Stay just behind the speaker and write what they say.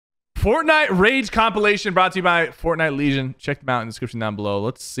Fortnite Rage compilation brought to you by Fortnite Legion. Check them out in the description down below.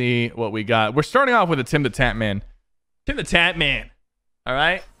 Let's see what we got. We're starting off with a Tim the Tap Man. Tim the Tap Man. All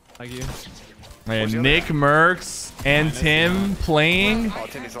right. Thank you. And Nick Merckx and Tim playing. Oh,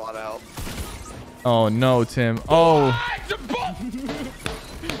 Tim needs a lot of help. Oh no, Tim. Oh.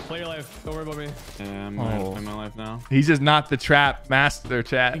 Play your life. Don't worry about me. Yeah, I'm in my life now. He's just not the trap master, I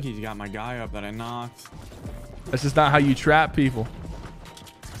chat. think he's got my guy up that I knocked. That's just not how you trap people.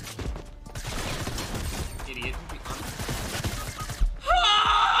 Idiot.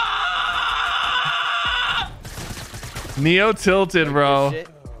 Neo tilted, bro.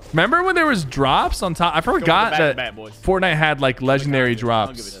 Remember when there was drops on top? I forgot that Fortnite had like legendary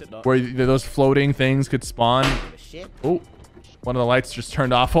drops where those floating things could spawn. Oh, one of the lights just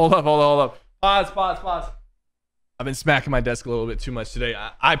turned off. Hold up. Pause. I've been smacking my desk a little bit too much today.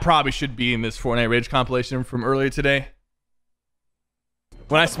 I probably should be in this Fortnite Rage compilation from earlier today.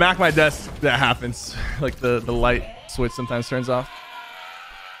 When I smack my desk, that happens. Like the light switch sometimes turns off.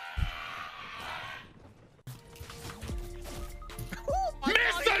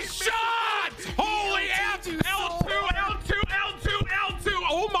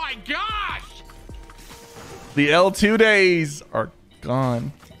 Oh my gosh! The L2 days are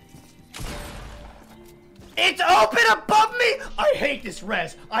gone. It's open above me! I hate this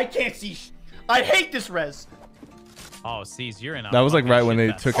res. I can't see I hate this res. Oh, C's, you're in. That was like right when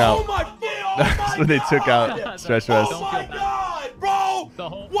they took out. Oh my god! That's when they took out stretch res. Oh my god, bro!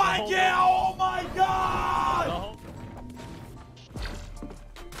 Why can't? Oh my god!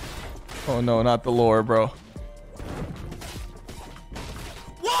 Oh no, not the lore, bro.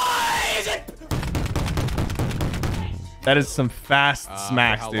 Why is it? That is some fast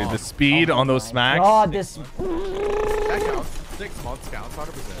smacks, dude. The speed on those smacks. God, this. That counts. 6 months counts.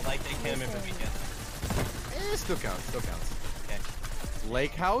 100%. Like they came in for weekend. Still counts. Okay.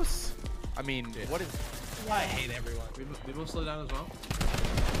 Lake House? I mean, what is... I hate everyone. We will slow down as well.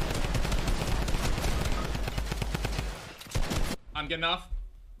 I'm getting off.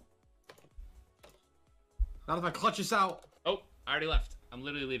 Not if I clutch this out. Oh, I already left. I'm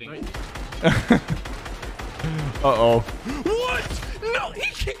literally leaving. Right. Uh-oh. What? No, he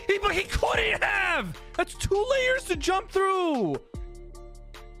couldn't have. That's 2 layers to jump through.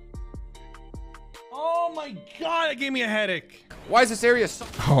 Oh my god, that gave me a headache. Why is this area so...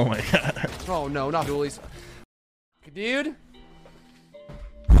 Oh my god. Oh no, not dualies. Dude.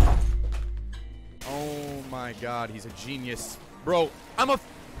 Oh my god, he's a genius. Bro, I don't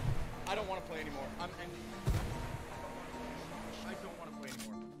want to play anymore. I don't want to play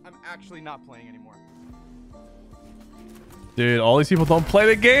anymore. I'm actually not playing anymore. Dude, all these people don't play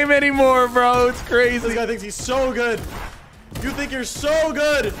the game anymore, bro. It's crazy. This guy thinks he's so good. You think you're so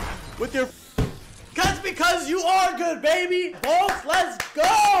good with your... Because you are good, baby. Bolts, let's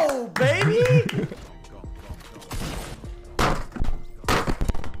go, baby.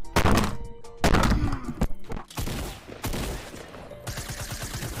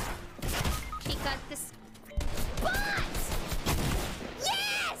 He got this. What?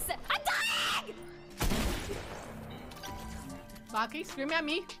 Yes! I'm dying! Baki, scream at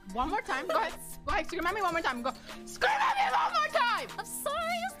me one more time. Go ahead. Go ahead, scream at me one more time. Go. Scream at me one more time! I'm sorry,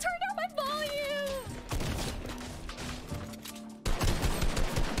 I just turned down my volume.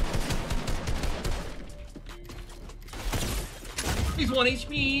 He's 1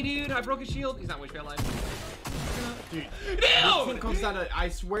 HP, dude. I broke his shield. He's not wish me alive. Dude, No! this team comes down to, I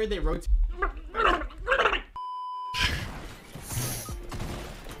swear they rotate.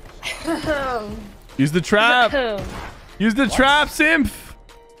 Use the trap. Use the trap, Simp.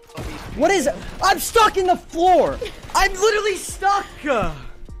 What is it? I'm stuck in the floor. I'm literally stuck.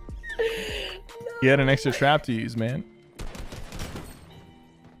 He had an extra trap to use, man.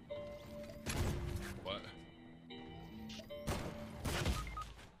 What?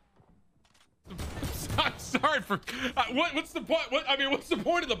 I'm sorry for what's the point? What's the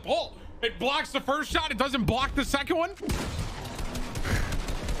point of the bolt? It blocks the first shot. It doesn't block the second one.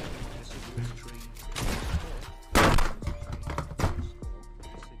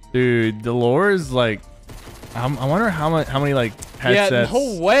 Dude, the lore is like, I wonder how many like headsets. Yeah,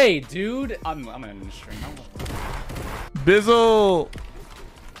 no way, dude. I'm in the stream. Bizzle.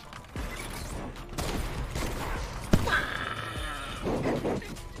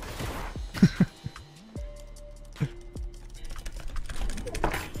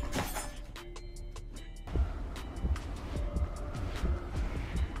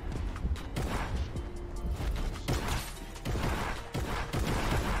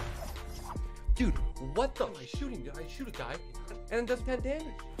 Dude, what the? I shoot a guy, and it does 10 damage.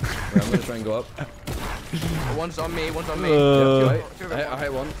 Right, I'm gonna try and go up. One's on me, one's on me. I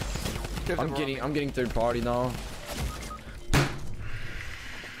hit one. I'm getting third party now.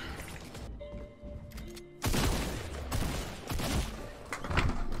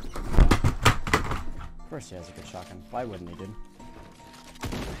 Of course he has a good shotgun. Why wouldn't he, dude?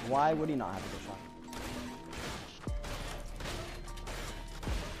 Why would he not have a good shotgun?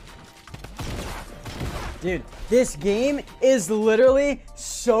 Dude, this game is literally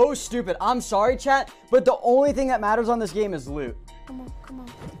so stupid. I'm sorry, chat, but the only thing that matters on this game is loot. Come on, come on.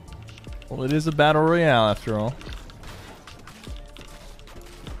 Well, it is a battle royale after all.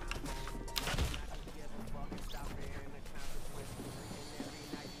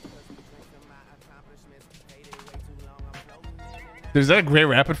 Is that a great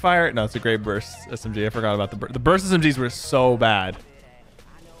rapid fire? No, it's a great burst SMG. I forgot about the burst. The burst SMGs were so bad.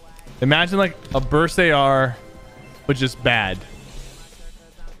 Imagine like a burst AR, but just bad.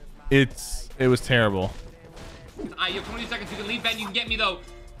 It was terrible. You have 20 seconds. You can leave, Ben. You can get me though.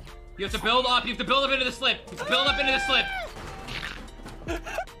 You have to build up. You have to build up into the slip. You have to build up into the slip.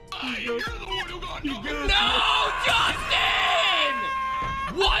 No, Justin!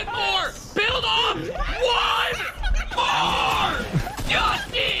 One more. Build up. One more.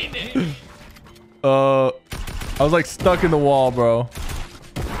 Justin! I was like stuck in the wall, bro.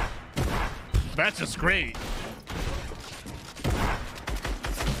 That's just great.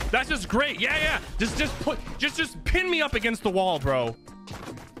 That's just great. Yeah, yeah. Just pin me up against the wall, bro.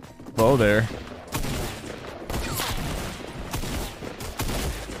 Whoa there.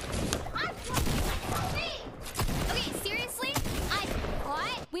 Okay, seriously? I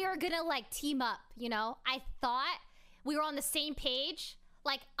thought we were gonna like team up, you know? I thought we were on the same page.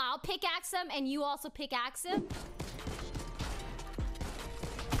 Like, I'll pickaxe him and you also pickaxe him.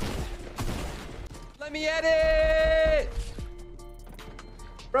 Let me edit!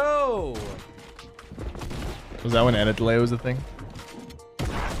 Bro! Was that when edit delay was a thing?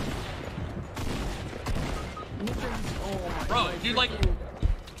 Bro, dude, like...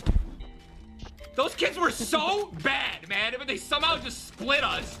 Those kids were so bad, man. But they somehow just split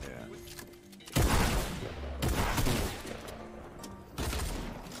us.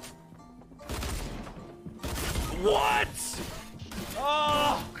 What?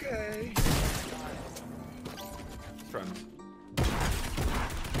 Oh, okay. Friends.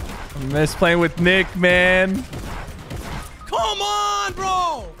 I miss playing with Nick, man. Come on,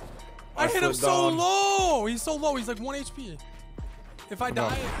 bro! I hit him slid so down. low. He's so low. He's like 1 HP. If I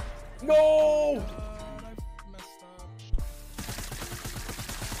die, No! I messed up.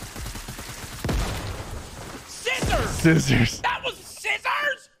 Scissors! Scissors. That was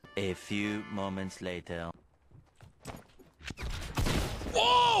scissors! A few moments later.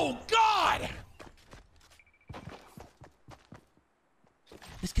 Whoa, God!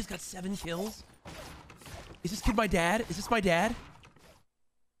 This kid's got 7 kills? Is this kid my dad? Is this my dad?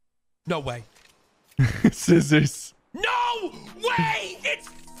 No way. Scissors. No way! It's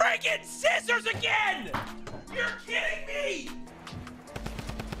friggin' scissors again! You're kidding me!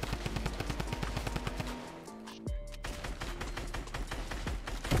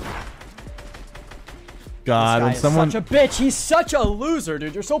 God, when someone... Such a bitch. He's such a loser,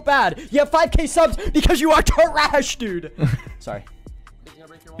 dude. You're so bad. You have 5K subs because you are trash, dude. Sorry.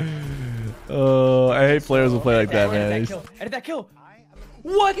 Oh, I hate players who play like that, man. Edit that kill.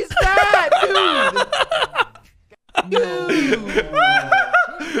 What is that, dude?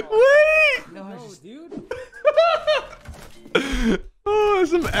 Wait! No, dude. Oh,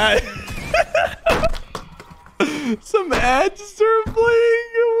 some ad. Some ads started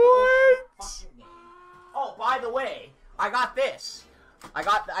playing. What? Oh, by the way, I got this. I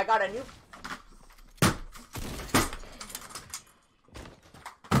got a new.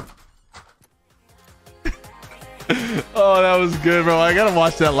 Oh, that was good, bro. I gotta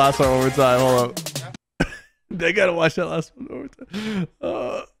watch that last one one more time. Hold up. I gotta watch that last one one more time.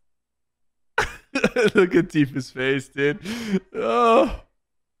 Oh. Look at Tifa's face, dude. Oh.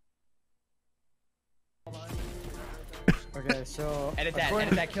 Okay, so Edit that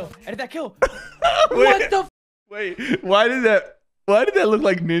kill. Edit that kill. What the? Wait, why did that look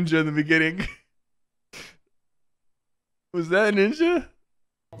like Ninja in the beginning? Was that Ninja?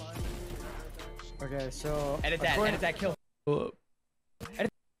 Okay, so Edit that kill. Hold up.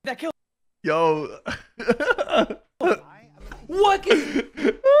 Edit that kill. Yo. What is...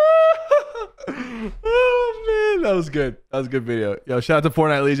 Oh man, that was good. That was a good video. Yo, shout out to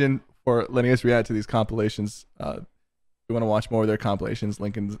Fortnite Legion for letting us react to these compilations. If you want to watch more of their compilations,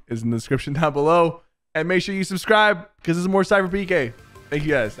 link is in the description down below. And make sure you subscribe because there's more SypherPK. Thank you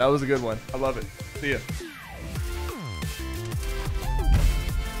guys. That was a good one. I love it. See ya.